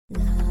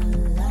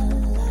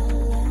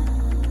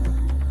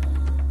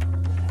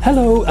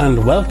Hello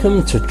and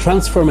welcome to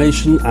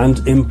Transformation and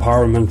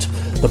Empowerment,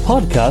 the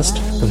podcast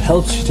that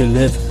helps you to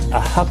live a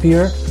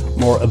happier,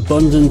 more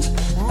abundant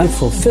and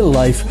fulfilled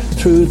life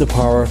through the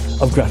power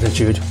of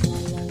gratitude.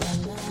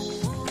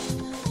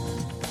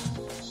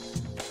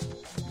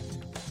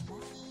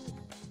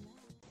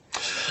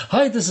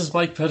 Hi, this is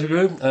Mike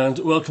Pettigrew and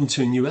welcome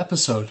to a new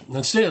episode.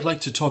 And today I'd like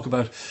to talk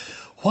about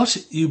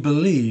what you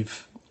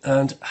believe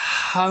and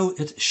how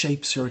it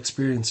shapes your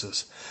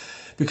experiences.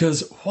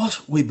 Because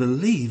what we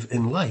believe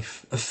in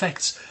life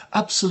affects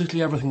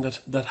absolutely everything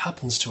that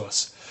happens to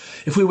us.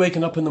 If we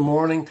waken up in the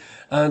morning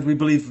and we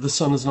believe the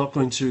sun is not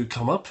going to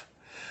come up,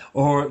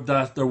 or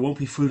that there won't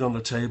be food on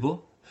the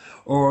table,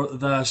 or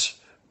that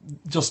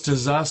just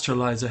disaster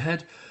lies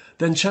ahead,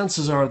 then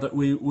chances are that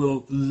we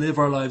will live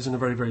our lives in a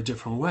very, very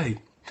different way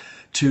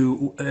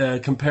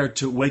compared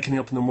to waking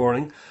up in the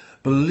morning,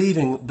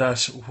 believing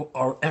that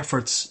our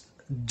efforts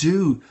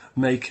do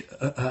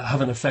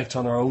have an effect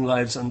on our own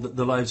lives and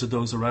the lives of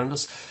those around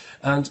us.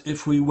 And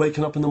if we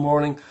waken up in the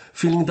morning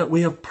feeling that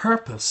we have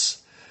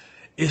purpose,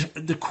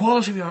 the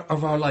quality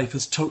of our life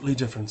is totally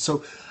different.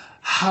 So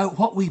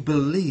what we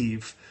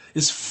believe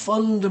is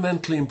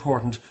fundamentally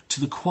important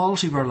to the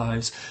quality of our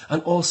lives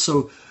and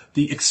also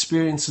the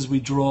experiences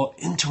we draw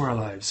into our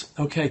lives.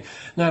 Okay,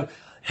 now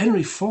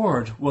Henry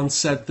Ford once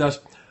said that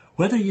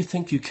whether you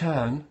think you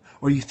can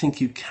or you think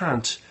you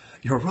can't,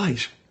 you're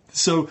right.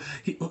 So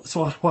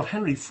what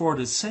Henry Ford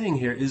is saying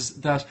here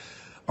is that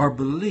our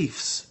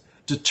beliefs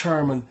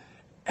determine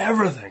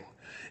everything.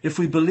 If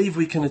we believe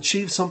we can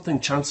achieve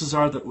something, chances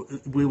are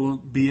that we will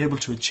be able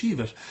to achieve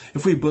it.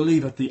 If we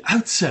believe at the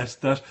outset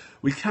that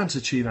we can't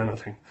achieve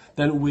anything,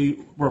 then we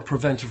were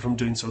prevented from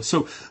doing so.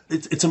 So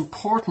it's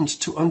important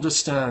to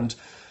understand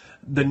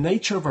the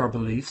nature of our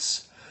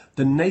beliefs,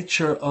 the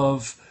nature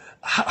of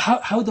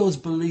how those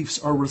beliefs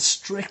are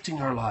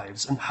restricting our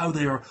lives and how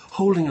they are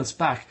holding us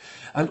back.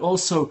 And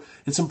also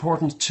it's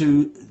important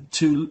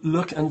to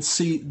look and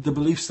see the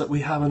beliefs that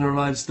we have in our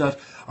lives that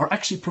are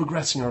actually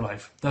progressing our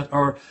life, that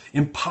are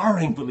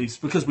empowering beliefs,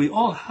 because we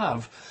all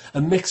have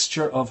a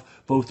mixture of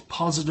both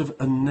positive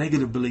and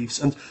negative beliefs.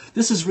 And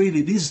this is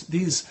really,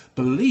 these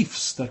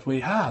beliefs that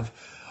we have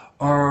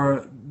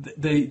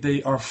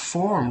they are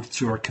formed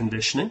through our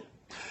conditioning,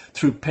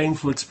 through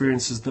painful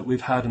experiences that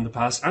we've had in the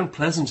past and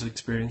pleasant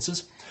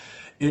experiences.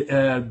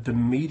 The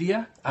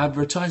media,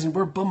 advertising,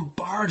 we're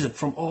bombarded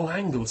from all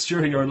angles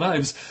during our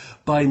lives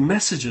by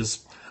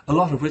messages, a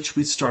lot of which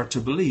we start to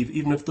believe,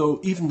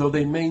 even though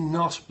they may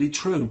not be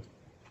true.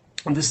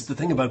 And this is the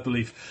thing about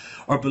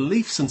belief. Our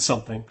beliefs in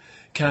something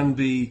can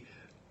be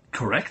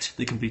correct,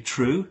 they can be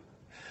true,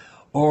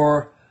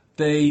 or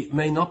they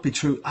may not be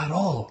true at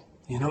all.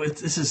 You know,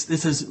 this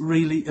is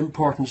really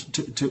important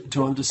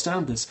to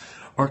understand this.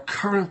 Our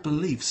current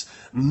beliefs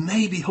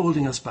may be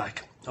holding us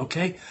back,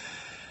 okay?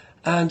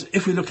 And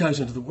if we look out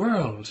into the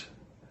world,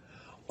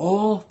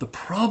 all the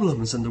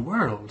problems in the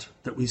world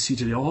that we see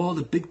today, all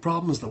the big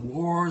problems, the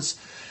wars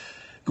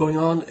going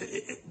on,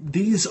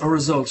 these are a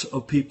result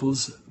of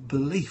people's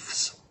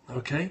beliefs,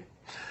 okay?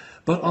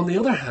 But on the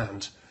other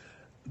hand,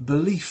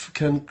 belief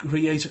can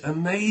create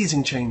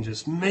amazing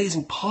changes,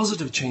 amazing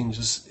positive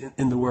changes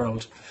in the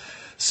world.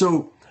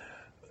 So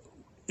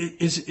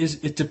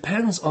it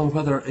depends on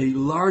whether a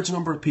large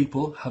number of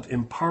people have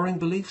empowering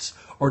beliefs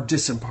or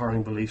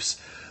disempowering beliefs.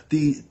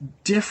 The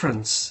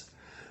difference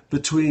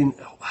between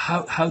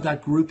how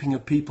that grouping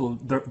of people,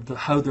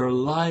 how their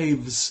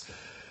lives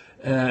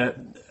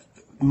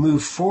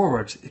move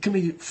forward, it can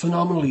be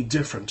phenomenally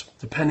different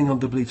depending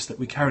on the beliefs that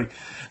we carry.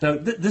 Now,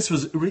 this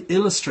was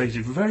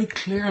illustrated very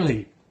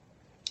clearly,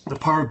 the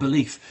power of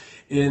belief,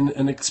 in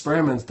an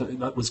experiment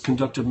that was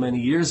conducted many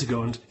years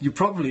ago. And you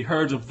probably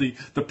heard of the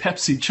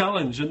Pepsi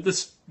Challenge, and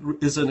this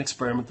is an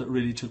experiment that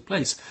really took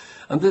place.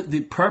 And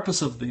the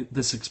purpose of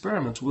this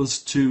experiment was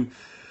to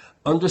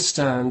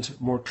understand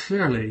more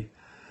clearly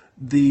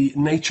the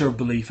nature of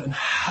belief and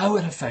how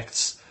it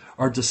affects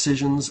our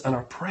decisions and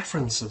our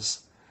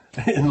preferences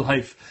in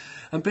life.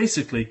 And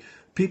basically,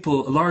 a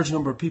large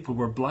number of people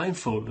were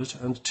blindfolded,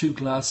 and two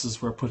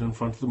glasses were put in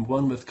front of them,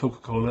 one with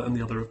Coca-Cola and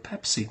the other with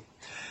Pepsi.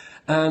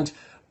 And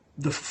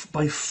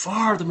by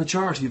far the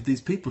majority of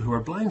these people who are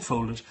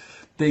blindfolded,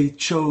 they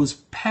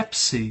chose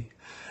Pepsi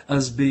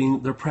as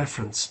being their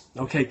preference.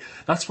 Okay,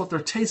 that's what their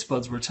taste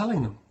buds were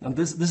telling them. And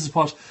this is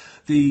what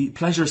the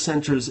pleasure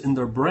centers in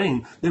their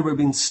brain, they were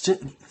being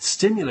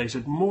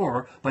stimulated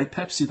more by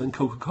Pepsi than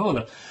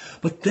Coca-Cola.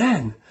 But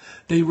then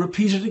they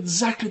repeated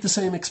exactly the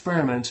same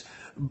experiment,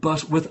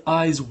 but with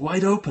eyes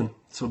wide open.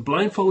 So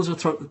blindfolds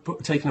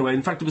are taken away.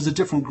 In fact, it was a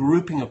different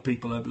grouping of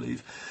people, I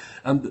believe.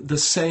 And the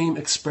same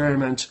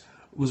experiment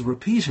was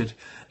repeated,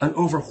 and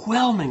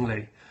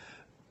overwhelmingly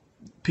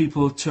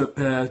people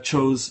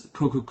chose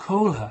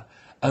Coca-Cola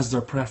as their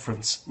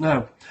preference.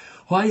 Now,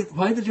 why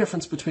the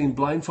difference between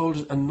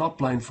blindfolded and not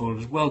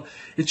blindfolded? Well,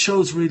 it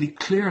shows really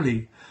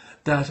clearly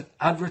that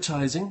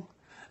advertising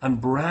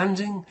and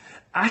branding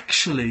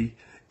actually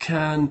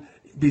can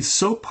be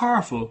so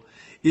powerful,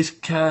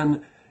 it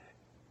can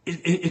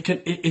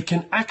it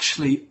can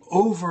actually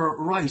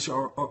overwrite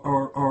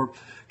or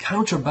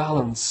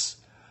counterbalance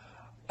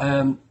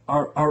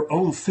our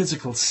own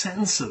physical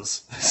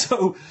senses.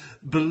 So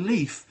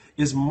belief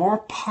is more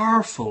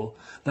powerful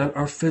than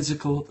our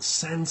physical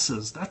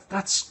senses.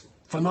 That's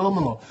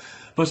phenomenal.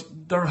 But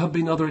there have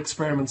been other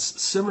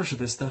experiments similar to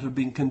this that have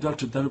been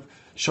conducted that have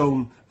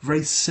shown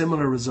very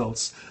similar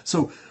results.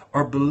 So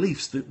our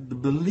beliefs, the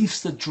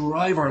beliefs that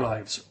drive our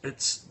lives,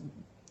 it's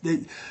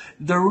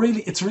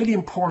really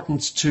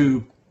important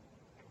to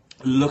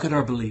look at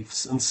our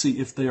beliefs and see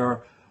if they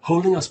are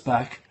holding us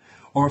back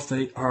or if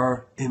they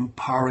are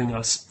empowering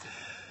us.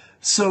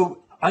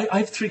 So I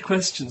have three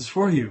questions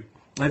for you.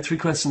 And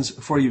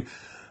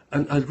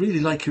I'd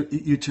really like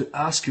you to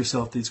ask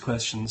yourself these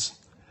questions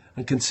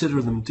and consider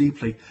them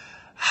deeply.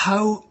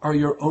 How are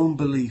your own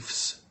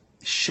beliefs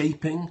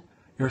shaping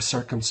your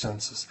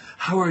circumstances?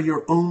 How are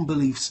your own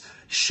beliefs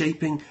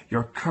shaping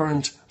your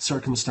current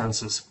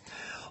circumstances?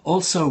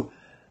 Also,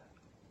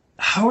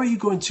 how are you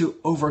going to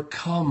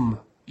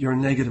overcome your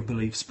negative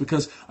beliefs?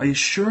 Because I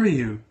assure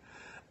you,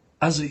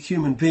 as a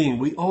human being,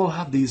 we all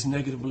have these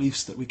negative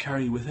beliefs that we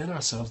carry within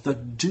ourselves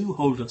that do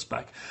hold us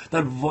back.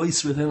 That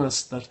voice within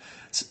us that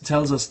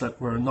tells us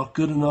that we're not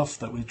good enough,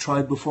 that we've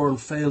tried before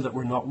and failed, that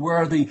we're not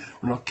worthy,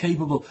 we're not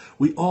capable.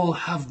 We all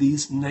have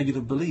these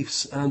negative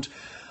beliefs. And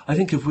I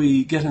think if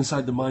we get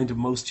inside the mind of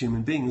most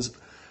human beings,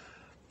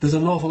 there's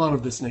an awful lot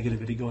of this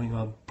negativity going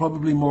on,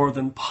 probably more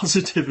than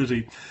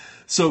positivity.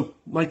 So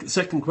my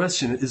second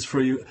question is for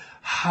you: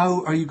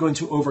 how are you going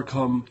to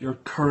overcome your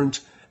current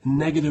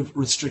negative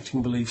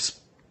restricting beliefs?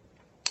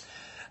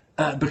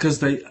 Because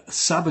they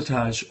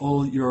sabotage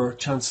all your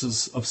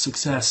chances of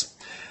success.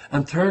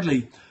 And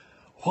thirdly,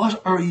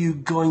 what are you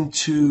going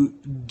to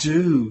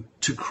do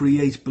to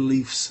create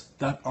beliefs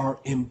that are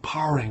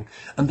empowering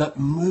and that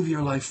move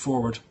your life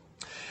forward?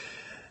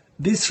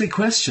 These three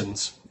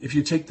questions, if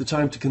you take the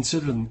time to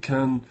consider them,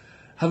 can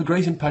have a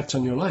great impact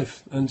on your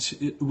life, and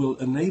it will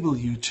enable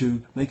you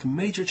to make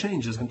major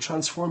changes and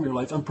transform your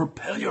life and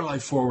propel your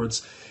life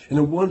forwards in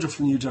a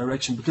wonderful new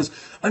direction. Because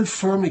I'm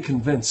firmly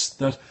convinced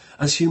that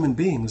as human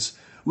beings,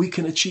 we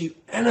can achieve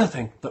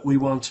anything that we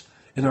want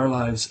in our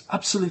lives,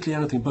 absolutely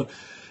anything. But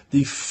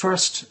the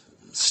first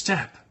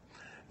step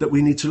that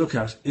we need to look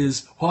at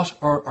is, what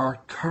are our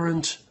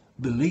current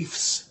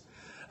beliefs,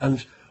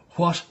 and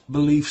what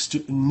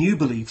new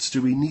beliefs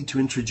do we need to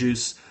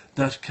introduce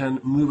that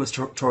can move us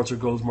towards our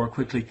goals more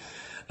quickly.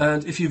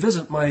 And if you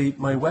visit my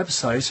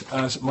website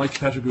at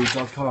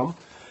mikepettigrew.com,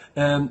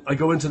 I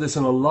go into this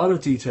in a lot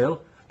of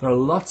detail. There are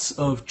lots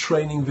of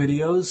training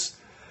videos.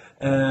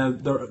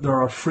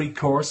 There are free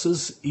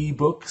courses,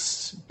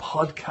 ebooks,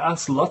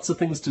 podcasts, lots of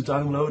things to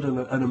download,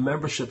 and a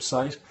membership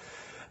site.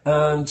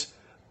 And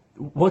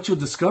what you'll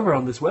discover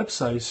on this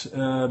website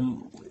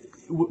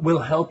will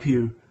help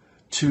you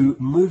to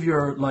move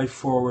your life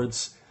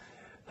forwards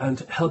and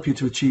help you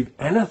to achieve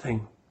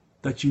anything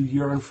that you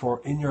yearn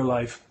for in your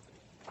life.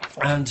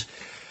 And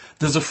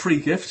there's a free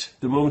gift.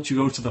 The moment you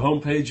go to the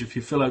homepage, if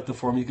you fill out the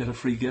form, you get a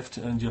free gift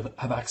and you'll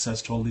have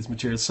access to all these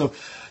materials. So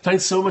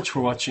thanks so much for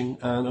watching,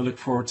 and I look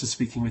forward to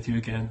speaking with you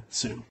again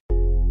soon.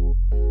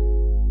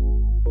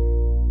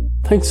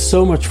 Thanks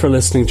so much for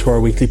listening to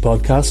our weekly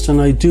podcast, and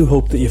I do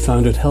hope that you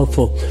found it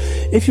helpful.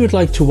 If you would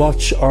like to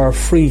watch our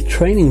free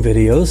training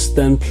videos,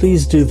 then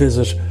please do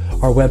visit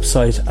our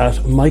website at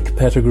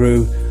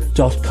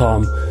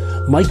mikepettigrew.com.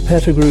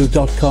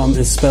 MikePettigrew.com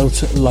is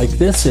spelt like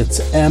this. It's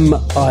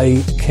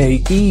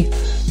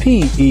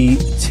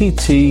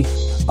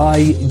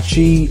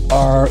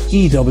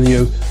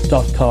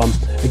MikePettigrew.com.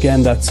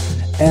 Again, that's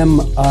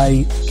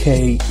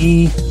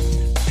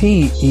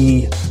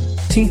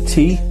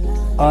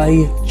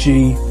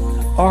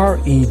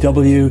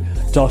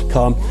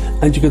MikePettigrew.com.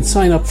 And you can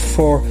sign up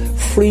for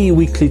free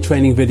weekly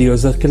training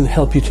videos that can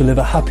help you to live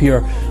a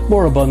happier,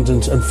 more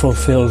abundant and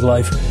fulfilled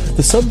life.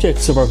 The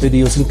subjects of our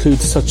videos include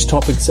such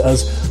topics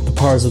as the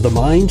powers of the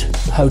mind,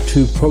 how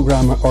to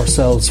program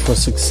ourselves for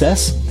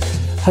success,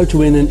 how to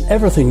win in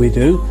everything we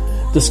do,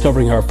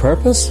 discovering our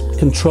purpose,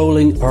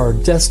 controlling our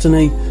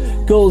destiny,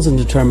 goals and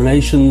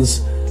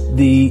determinations,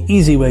 the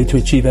easy way to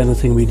achieve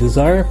anything we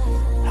desire,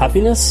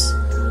 happiness,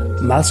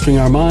 mastering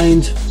our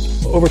mind,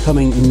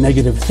 overcoming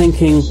negative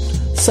thinking,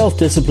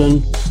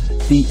 self-discipline,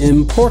 the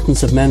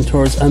importance of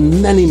mentors,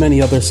 and many,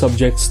 many other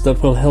subjects that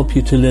will help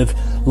you to live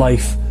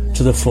life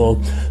to the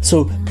full.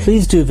 So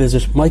please do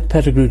visit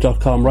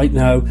mikepettigrew.com right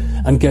now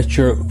and get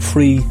your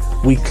free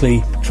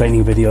weekly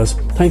training videos.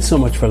 Thanks so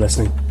much for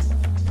listening.